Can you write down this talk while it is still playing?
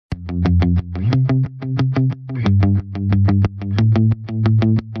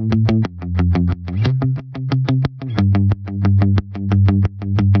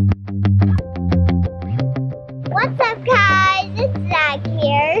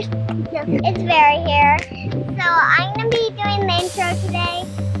It's Vera here. So I'm going to be doing the intro today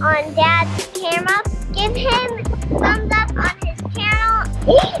on Dad's camera. Give him thumbs up on his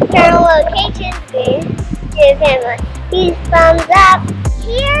channel location. Give him a huge thumbs up.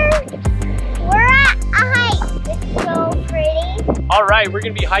 Here, we're at a hike. It's so pretty. All right, we're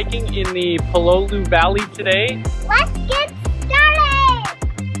going to be hiking in the Pololu Valley today. Let's get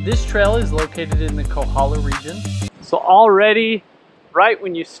started. This trail is located in the Kohala region. So already, right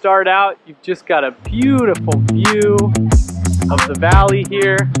when you start out, you've just got a beautiful view of the valley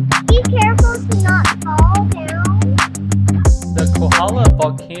here. Be careful to not fall down. The Kohala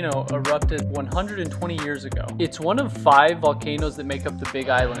volcano erupted 120 years ago. It's one of 5 volcanoes that make up the Big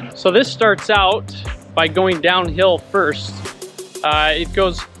Island. So this starts out by going downhill first. It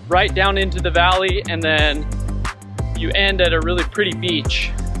goes right down into the valley and then you end at a really pretty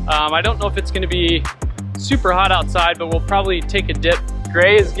beach. I don't know if it's going to be super hot outside, but we'll probably take a dip.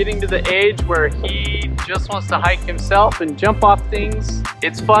 Gray is getting to the age where he just wants to hike himself and jump off things.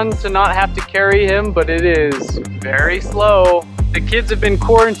 It's fun to not have to carry him, but it is very slow. The kids have been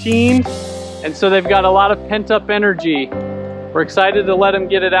quarantined, and so they've got a lot of pent-up energy. We're excited to let them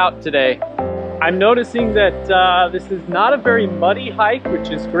get it out today. I'm noticing that this is not a very muddy hike, which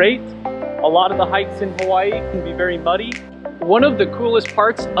is great. A lot of the hikes in Hawaii can be very muddy. One of the coolest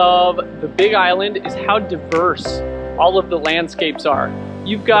parts of the Big Island is how diverse all of the landscapes are.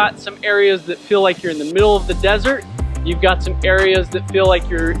 You've got some areas that feel like you're in the middle of the desert. You've got some areas that feel like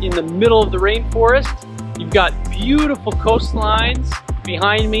you're in the middle of the rainforest. You've got beautiful coastlines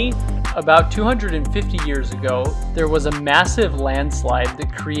behind me. About 250 years ago, there was a massive landslide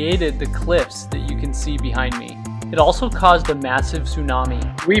that created the cliffs that you can see behind me. It also caused a massive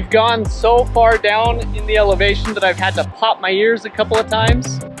tsunami. We've gone so far down in the elevation that I've had to pop my ears a couple of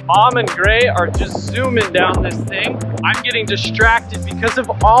times. Mom and Gray are just zooming down this thing. I'm getting distracted because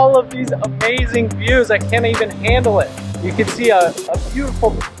of all of these amazing views. I can't even handle it. You can see a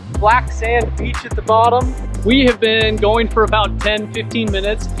beautiful black sand beach at the bottom. We have been going for about 10-15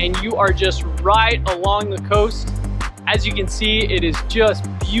 minutes and you are just right along the coast. As you can see, it is just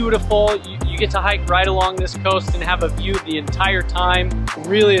beautiful. You get to hike right along this coast and have a view the entire time.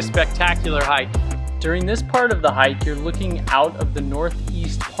 Really a spectacular hike. During this part of the hike, you're looking out of the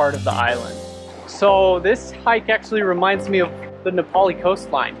northeast part of the island. So this hike actually reminds me of the Nepali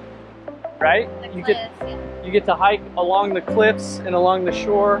coastline, right? You get to hike along the cliffs and along the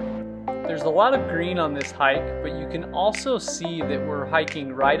shore. There's a lot of green on this hike, but you can also see that we're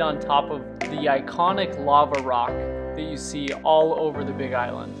hiking right on top of the iconic lava rock that you see all over the Big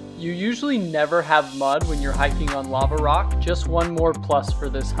Island. You usually never have mud when you're hiking on lava rock. Just one more plus for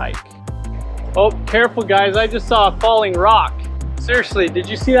this hike. Oh, careful guys, I just saw a falling rock. Seriously, did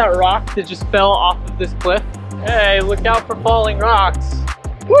you see that rock that just fell off of this cliff? Hey, look out for falling rocks.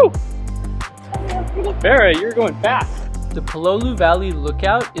 Woo! Vera, you're going fast. The Pololu Valley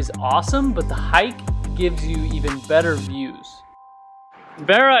lookout is awesome, but the hike gives you even better views.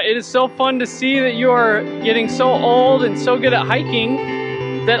 Vera, it is so fun to see that you are getting so old and so good at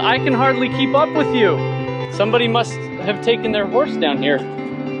hiking that I can hardly keep up with you. Somebody must have taken their horse down here.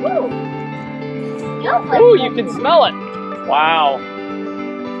 Ooh, you can smell it. Wow.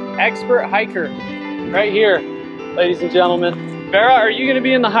 Expert hiker right here, ladies and gentlemen. Vera, are you going to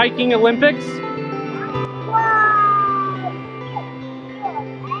be in the hiking Olympics?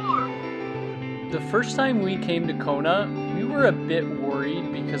 The first time we came to Kona, we were a bit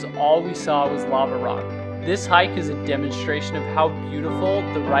worried because all we saw was lava rock. This hike is a demonstration of how beautiful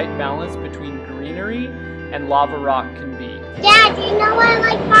the right balance between greenery and lava rock can be. Dad, do you know what I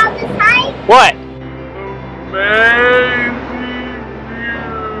like about this hike? What?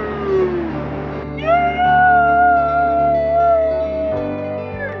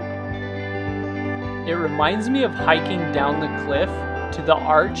 It reminds me of hiking down the cliff to the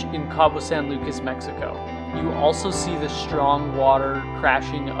arch in Cabo San Lucas, Mexico. You also see the strong water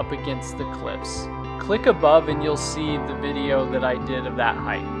crashing up against the cliffs. Click above and you'll see the video that I did of that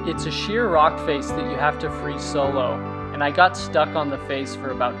hike. It's a sheer rock face that you have to free solo, and I got stuck on the face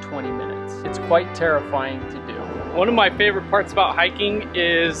for about 20 minutes. It's quite terrifying to do. One of my favorite parts about hiking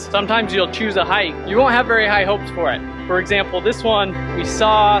is sometimes you'll choose a hike. You won't have very high hopes for it. For example, this one, we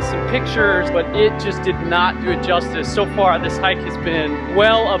saw some pictures, but it just did not do it justice. So far, this hike has been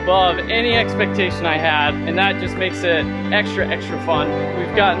well above any expectation I had, and that just makes it extra fun.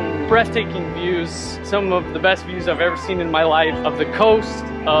 We've gotten breathtaking views, some of the best views I've ever seen in my life, of the coast,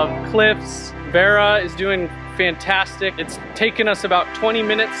 of cliffs. Vera is doing fantastic. It's taken us about 20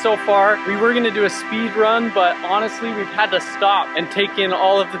 minutes so far. We were gonna do a speed run, but honestly, we've had to stop and take in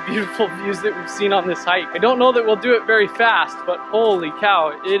all of the beautiful views that we've seen on this hike. I don't know that we'll do it very fast, but holy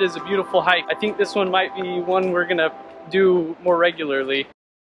cow, it is a beautiful hike. I think this one might be one we're gonna do more regularly.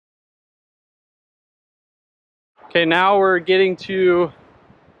 Okay, now we're getting to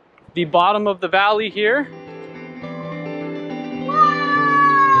the bottom of the valley here.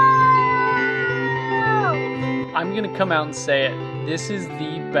 I'm gonna come out and say it. This is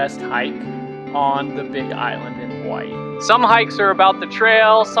the best hike on the Big Island in Hawaii. Some hikes are about the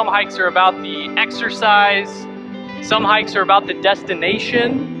trail, some hikes are about the exercise, some hikes are about the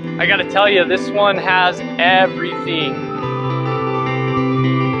destination. I gotta tell you, this one has everything.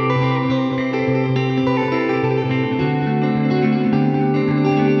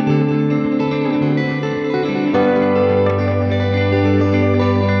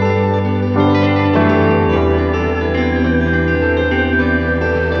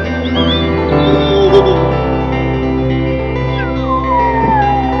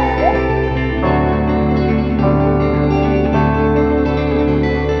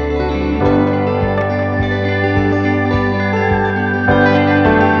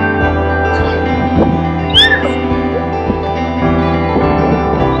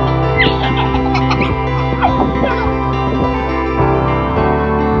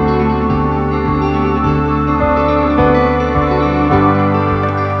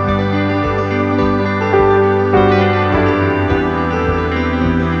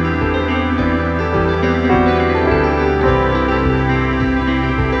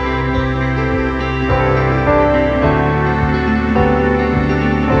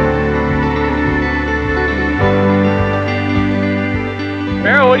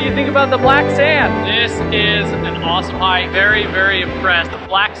 What do you think about the black sand? This is an awesome hike. Very, very impressed. The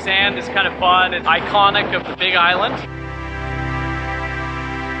black sand is kind of fun. It's iconic of the Big Island.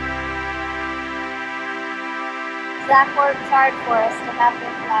 Zach works hard for us to have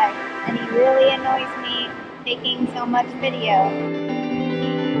this hike, and he really annoys me taking so much video.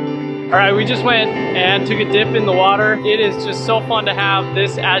 All right, we just went and took a dip in the water. It is just so fun to have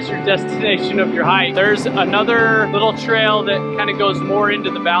this as your destination of your hike. There's another little trail that kind of goes more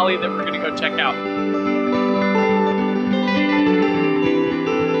into the valley that we're gonna go check out.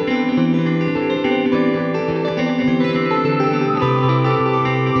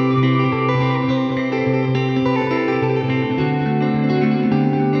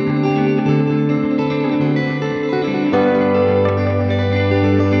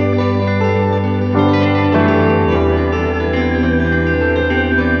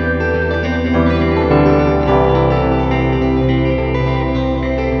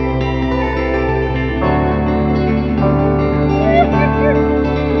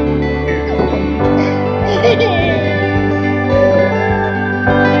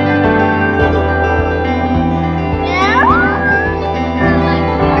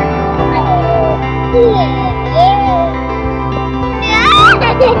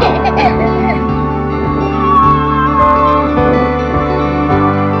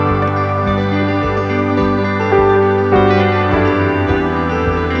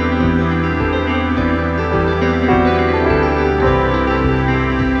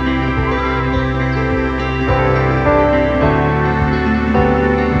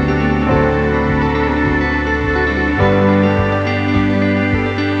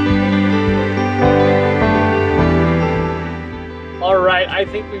 I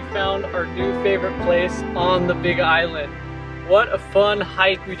think we found our new favorite place on the Big Island. What a fun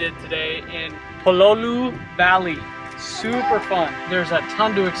hike we did today in Pololu Valley. Super fun. There's a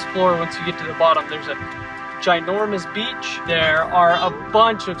ton to explore once you get to the bottom. There's a ginormous beach. There are a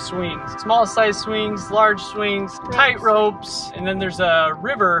bunch of swings. Small size swings, large swings, tight ropes, and then there's a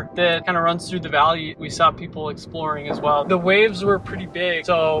river that kind of runs through the valley. We saw people exploring as well. The waves were pretty big,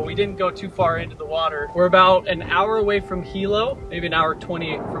 so we didn't go too far into the water. We're about an hour away from Hilo, maybe an hour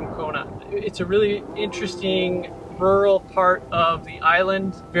 20 from Kona. It's a really interesting rural part of the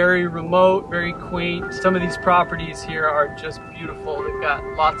island, very remote, very quaint. Some of these properties here are just beautiful. They've got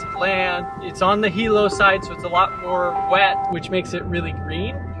lots of land. It's on the Hilo side, so it's a lot more wet, which makes it really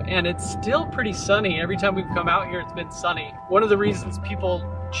green. And it's still pretty sunny. Every time we've come out here, it's been sunny. One of the reasons people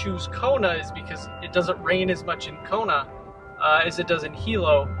choose Kona is because it doesn't rain as much in Kona as it does in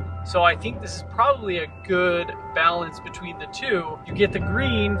Hilo. So I think this is probably a good balance between the two. You get the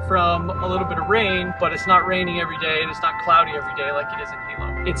green from a little bit of rain, but it's not raining every day and it's not cloudy every day like it is in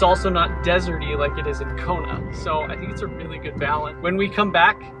Hilo. It's also not deserty like it is in Kona. So I think it's a really good balance. When we come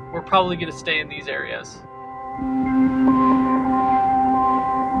back, we're probably gonna stay in these areas.